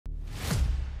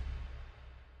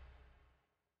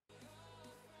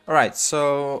Alright,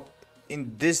 so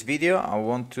in this video I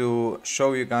want to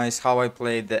show you guys how I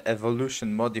play the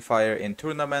evolution modifier in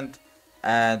tournament.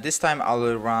 And this time I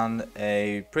will run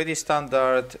a pretty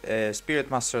standard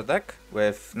Spirit Master deck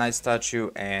with Knight Statue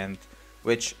and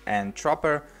Witch and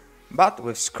Trapper, but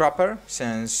with Scrapper,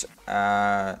 since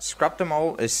Scrap them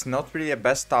all is not really a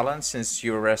best talent since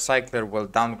your recycler will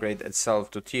downgrade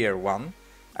itself to tier 1.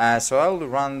 So I will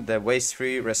run the waste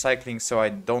free recycling so I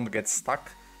don't get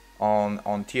stuck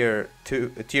on tier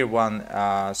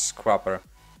 1 Scrapper.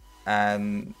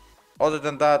 And other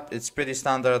than that, it's pretty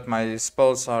standard. My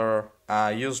spells are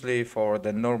usually for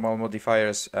the normal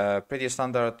modifiers pretty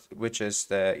standard, which is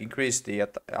the increase the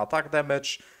attack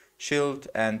damage, shield,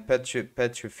 and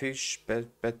petrify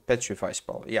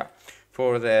spell. Yeah,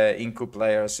 for the Incu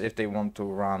players if they want to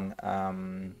run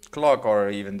clock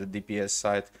or even the DPS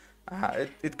side.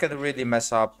 It can really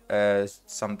mess up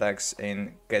some decks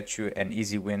and get you an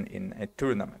easy win in a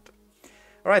tournament.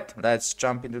 Alright, let's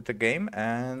jump into the game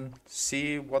and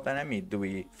see what enemy do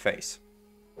we face.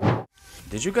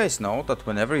 Did you guys know that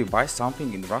whenever you buy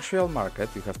something in Royale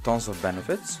market you have tons of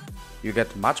benefits? You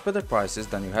get much better prices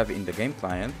than you have in the game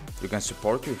client, you can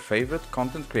support your favorite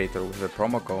content creator with a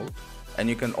promo code, and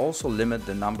you can also limit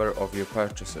the number of your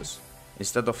purchases.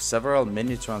 Instead of several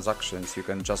mini transactions, you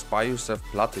can just buy yourself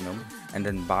platinum and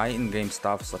then buy in-game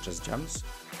stuff such as gems,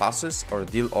 passes or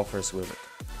deal offers with it.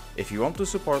 If you want to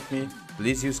support me,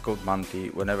 please use code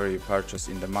Manty whenever you purchase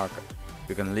in the market.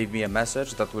 You can leave me a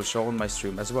message that will show on my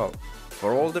stream as well.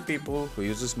 For all the people who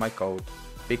uses my code,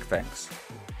 big thanks.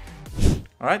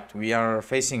 Alright, we are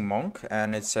facing Monk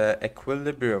and it's a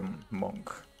Equilibrium Monk,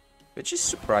 which is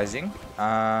surprising,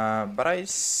 but I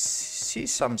see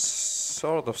some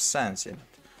sort of sense in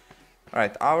it.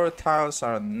 Alright, our tiles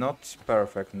are not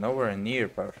perfect, nowhere near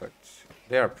perfect.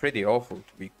 They are pretty awful,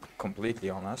 to be completely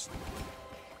honest.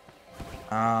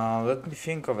 Let me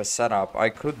think of a setup. I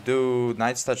could do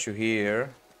Knight Statue here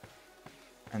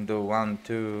and do 1,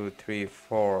 2, 3,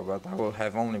 4, but I will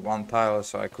have only one tile,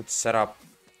 so I could set up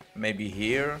maybe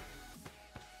here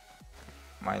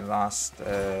my last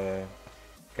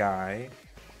guy.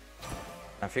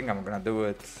 I think I'm gonna do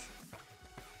it.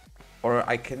 Or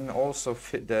I can also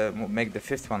make the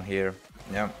fifth one here.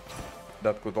 Yeah,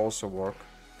 that could also work.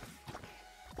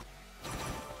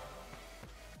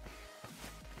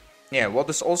 Yeah, what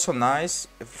is also nice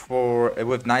for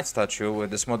with Knight Statue with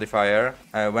this modifier,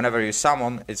 whenever you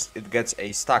summon, it gets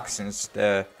a stack since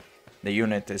the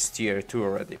unit is tier 2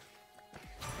 already.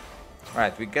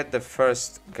 Right, we get the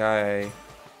first guy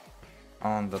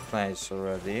on the place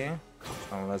already.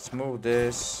 So let's move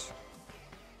this.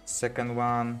 Second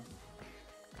one.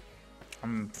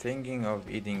 I'm thinking of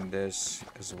eating this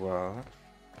as well.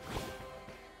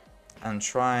 And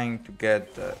trying to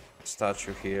get the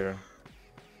statue here.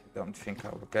 Don't think I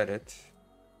will get it.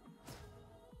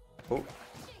 Oh,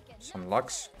 some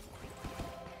Lux.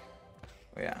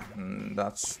 Yeah,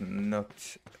 that's not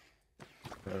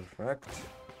perfect.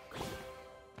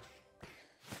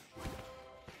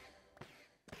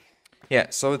 Yeah,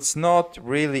 so it's not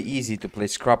really easy to play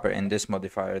Scrapper in this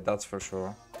modifier, that's for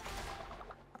sure.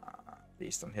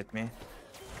 Please don't hit me.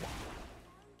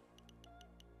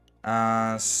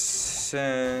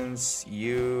 Since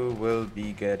you will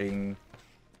be getting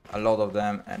a lot of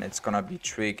them and it's gonna be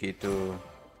tricky to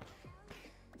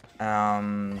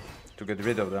get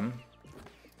rid of them.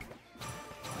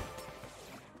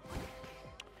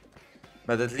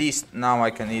 But at least now I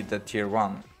can eat the tier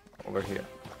 1 over here.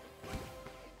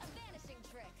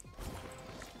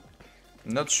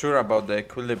 Not sure about the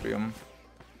Equilibrium.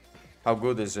 How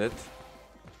good is it?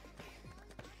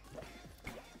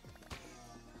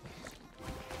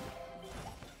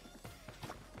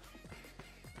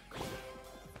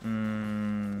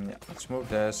 Yeah, let's move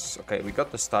this. Okay, we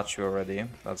got the statue already.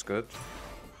 That's good.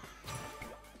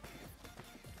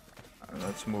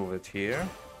 Let's move it here.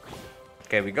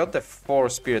 Okay, we got the 4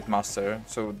 Spirit Master,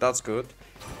 so that's good.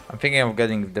 I'm thinking of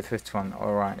getting the 5th one.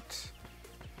 Alright.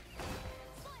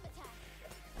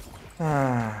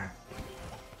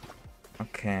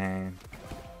 Okay.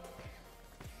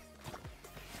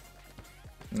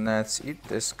 Let's eat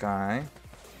this guy.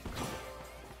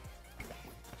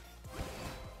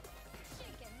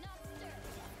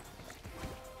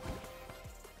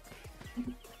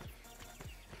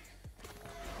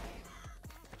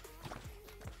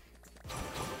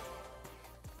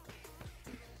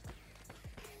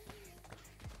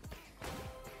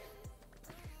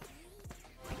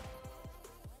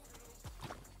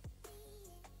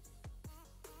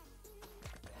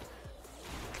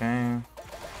 Okay,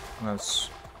 let's...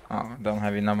 Oh, don't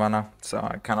have enough mana, so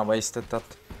I kinda wasted that.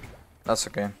 That's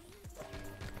okay.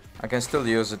 I can still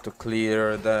use it to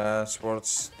clear the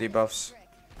swords debuffs.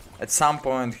 At some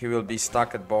point he will be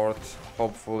stuck at board,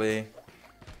 hopefully.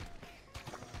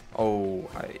 Oh,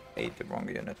 I ate the wrong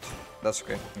unit. That's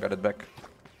okay, got it back.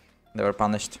 They were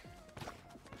punished.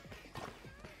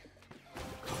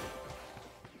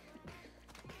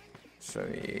 So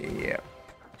yeah.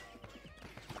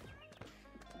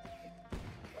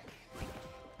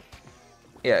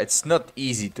 Yeah, it's not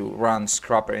easy to run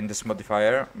Scrapper in this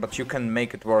modifier, but you can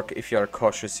make it work if you are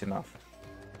cautious enough.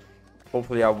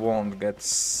 Hopefully I won't get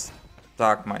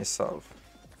stuck myself.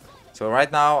 So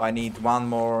right now I need one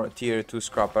more tier 2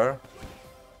 Scrapper.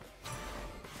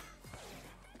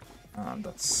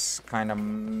 That's kind of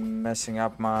messing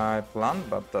up my plan,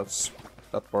 but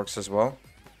that works as well.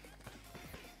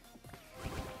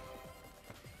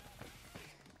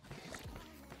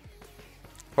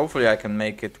 Hopefully I can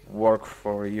make it work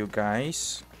for you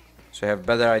guys, so you have a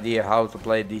better idea how to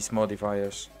play these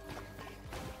modifiers.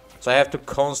 So I have to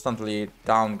constantly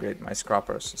downgrade my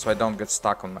scrappers, so I don't get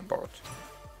stuck on my board.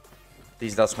 At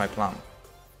least that's my plan.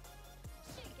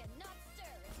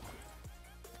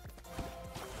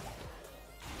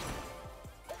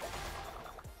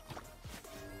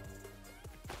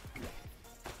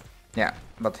 Yeah,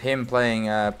 but him playing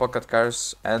Pocket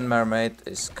Cars and Mermaid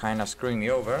is kinda screwing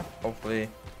me over. Hopefully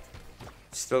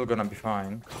it's still gonna be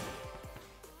fine.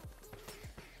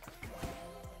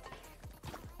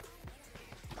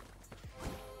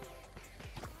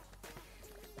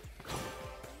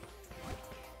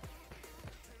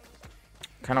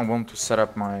 Kinda want to set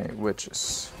up my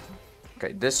witches.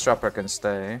 Okay, this trapper can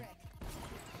stay,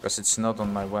 because it's not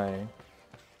on my way.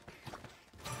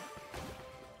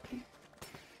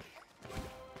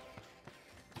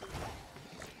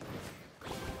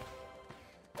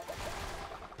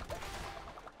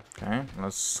 Okay,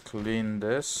 let's clean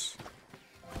this.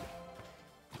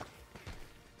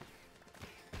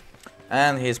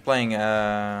 And he's playing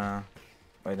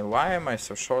wait, why am I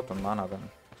so short on mana then?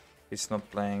 He's not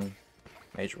playing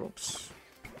Mage Ropes.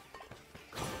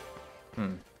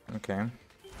 Okay.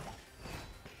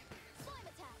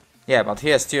 Yeah, but he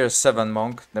has tier 7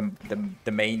 monk,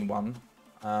 the main one.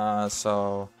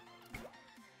 So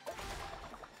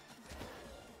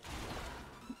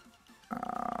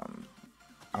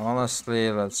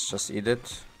honestly, let's just eat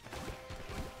it.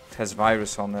 It has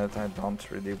virus on it. I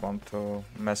don't really want to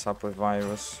mess up with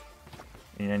virus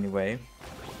in any way.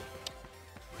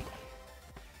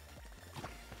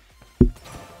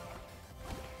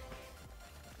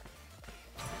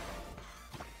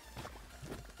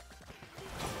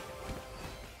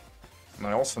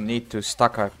 I also need to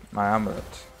stack up my amulet.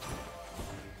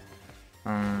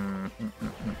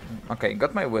 Okay,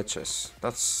 got my witches.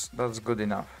 That's good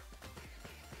enough.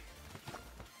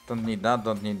 Don't need that,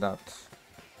 don't need that.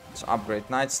 Let's upgrade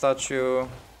Knight Statue.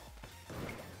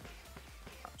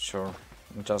 Sure,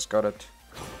 just got it.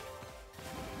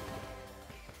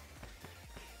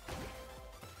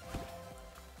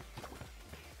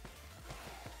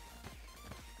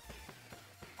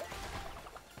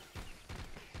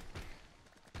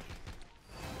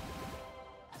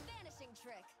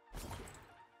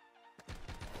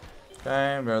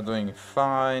 Okay, we are doing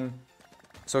fine.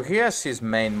 So he has his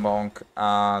main monk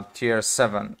tier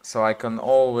 7, so I can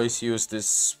always use this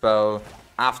spell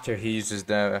after he uses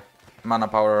the mana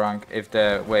power rank if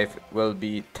the wave will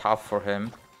be tough for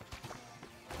him.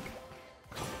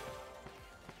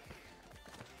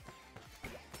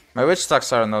 My witch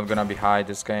stacks are not gonna be high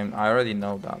this game, I already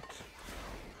know that.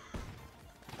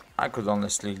 I could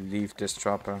honestly leave this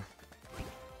trapper.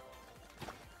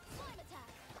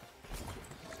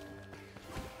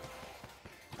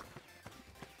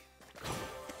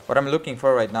 What I'm looking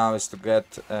for right now is to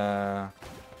get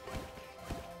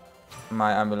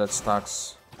my amulet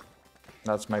stacks.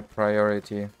 That's my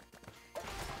priority.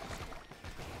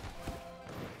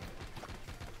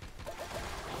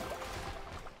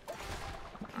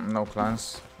 No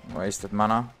plans. Wasted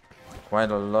mana.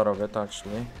 Quite a lot of it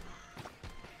actually.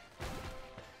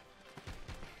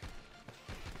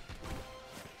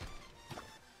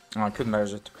 Oh, I could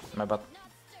merge it. My bad.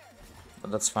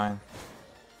 But that's fine.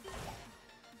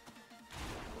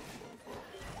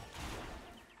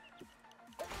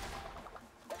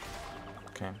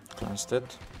 Okay, cleansed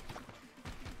it.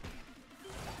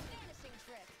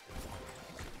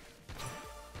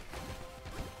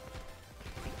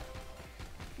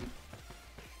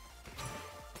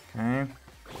 Okay.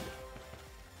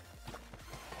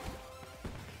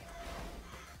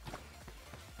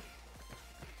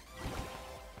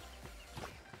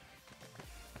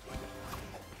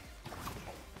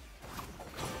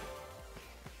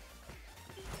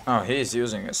 Oh, he's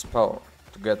using a spell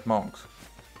to get monks.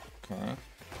 Okay.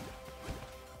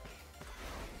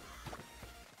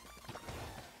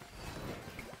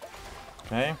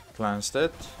 Okay, cleansed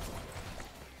it.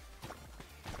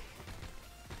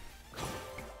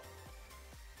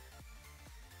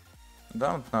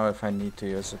 Don't know if I need to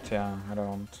use it, yeah, I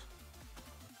don't.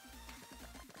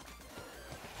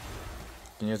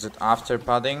 Can use it after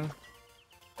padding.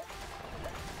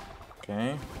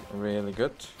 Okay, really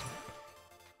good.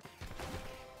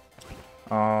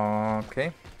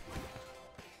 Okay.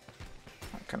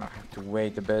 I'm gonna have to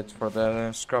wait a bit for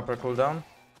the scrubber cooldown.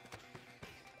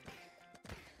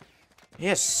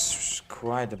 Yes,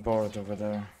 quite a board over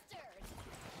there.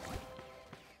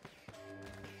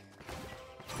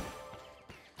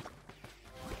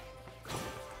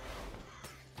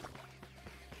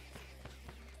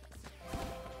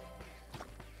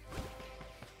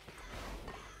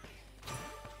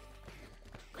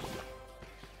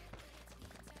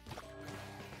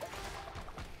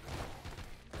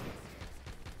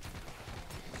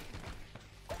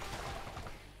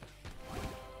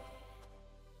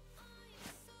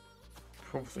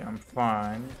 Hopefully I'm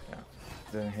fine. Yeah,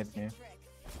 didn't hit me.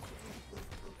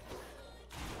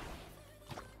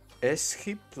 Is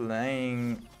he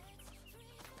playing?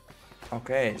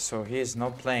 Okay, so he is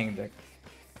not playing the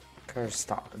curse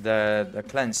the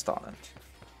cleanse talent.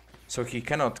 So he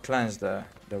cannot cleanse the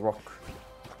rock.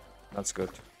 That's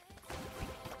good.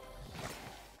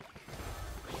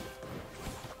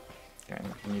 Okay,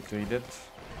 you need to eat it.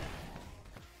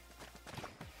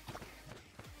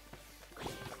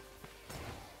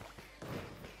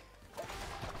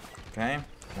 Okay,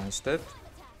 cleansed it.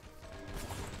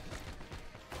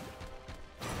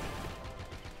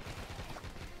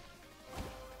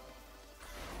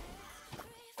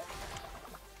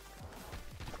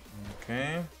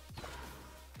 Okay.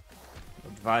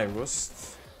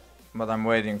 Virus. But I'm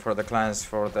waiting for the cleanse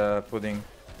for the pudding.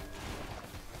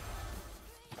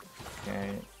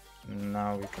 Okay,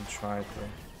 now we can try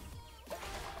to...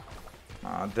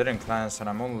 I didn't cleanse and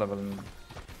I'm on level...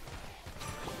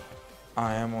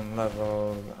 I am on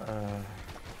level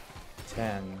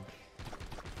 10.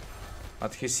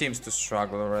 But he seems to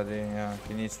struggle already, yeah,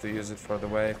 he needs to use it for the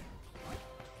wave.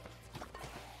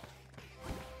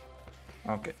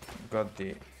 Okay, got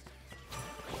the...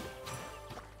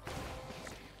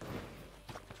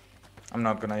 I'm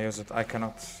not gonna use it, I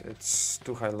cannot, it's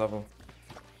too high level.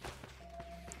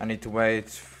 I need to wait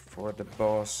for the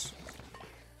boss.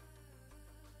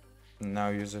 Now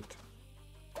use it.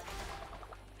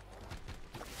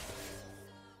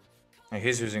 And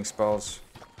he's using spells.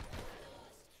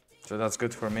 So that's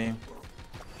good for me.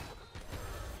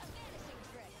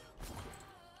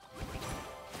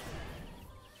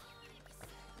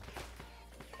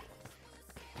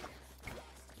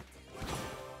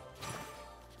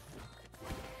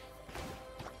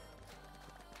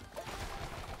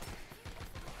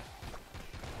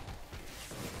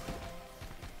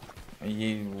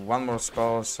 One more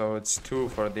spell, so it's 2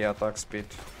 for the attack speed.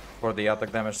 For the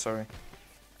attack damage, sorry.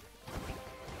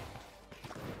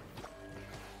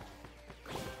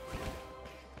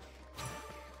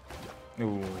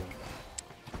 Ooh.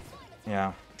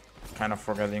 Yeah, kind of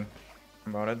forgetting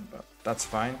about it, but that's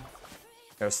fine.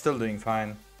 They're still doing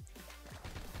fine.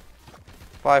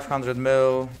 500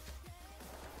 mil.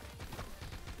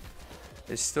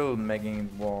 They're still making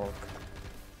it work.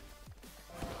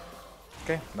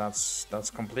 Okay,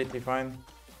 that's completely fine.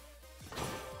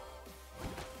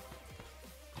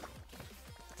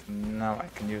 Now I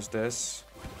can use this.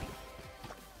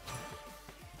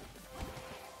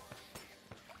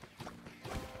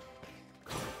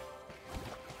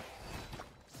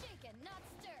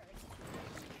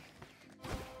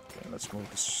 Okay, let's move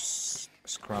this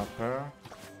scrapper.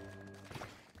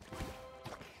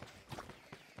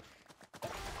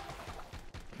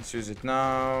 Let's use it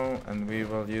now, and we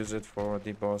will use it for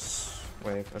the boss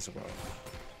wave as well.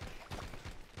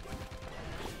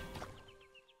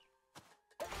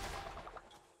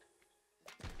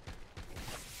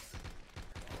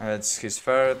 It's his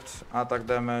third attack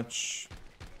damage.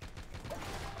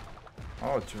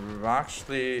 Oh, to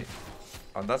actually...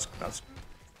 Oh, that's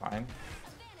fine.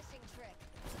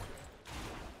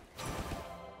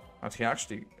 But he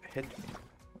actually hit me.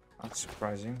 That's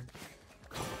surprising.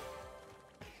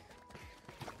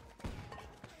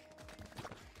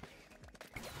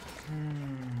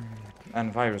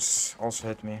 And virus also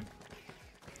hit me.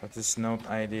 That is not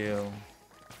ideal.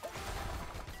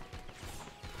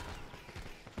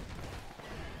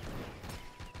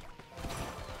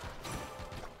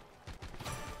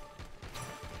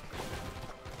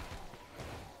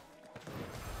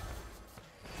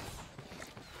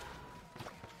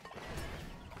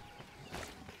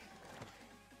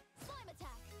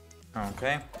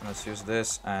 Okay, let's use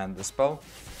this and the spell.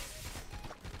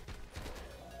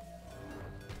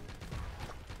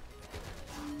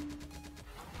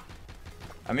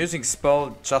 I'm using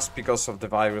spell just because of the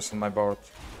virus on my board.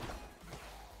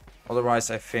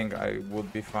 Otherwise I think I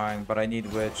would be fine, but I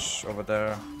need witch over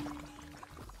there.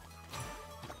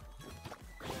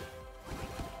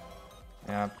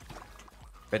 Yeah.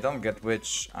 If I don't get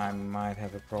witch, I might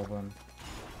have a problem.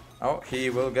 Oh, he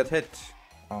will get hit.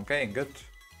 Okay, good.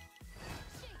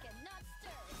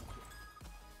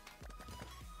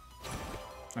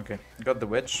 Okay, got the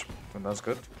witch, so that's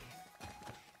good.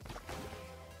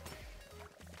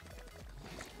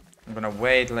 I'm gonna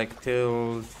wait like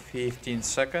till 15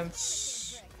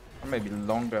 seconds, or maybe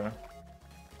longer.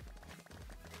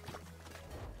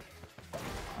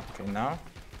 Okay, now.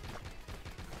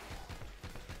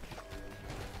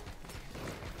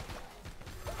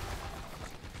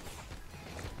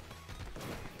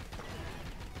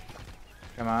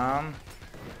 Come on.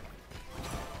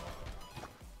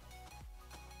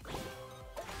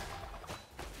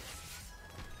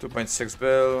 $2.6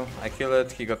 bill. I kill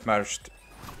it. He got merged.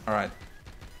 Alright.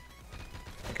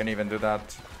 I can even do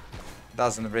that.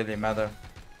 Doesn't really matter.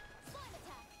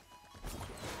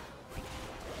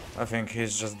 I think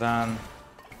he's just done.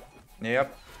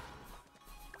 Yep.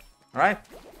 Alright.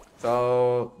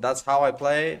 So that's how I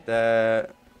play the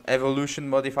evolution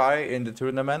modifier in the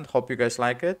tournament. Hope you guys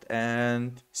like it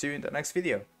and see you in the next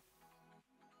video.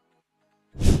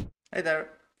 Hey there,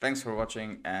 thanks for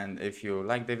watching, and if you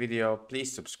like the video,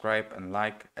 please subscribe and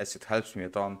like, as it helps me a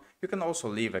ton. You can also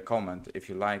leave a comment if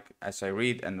you like, as I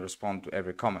read and respond to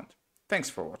every comment. Thanks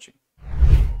for watching.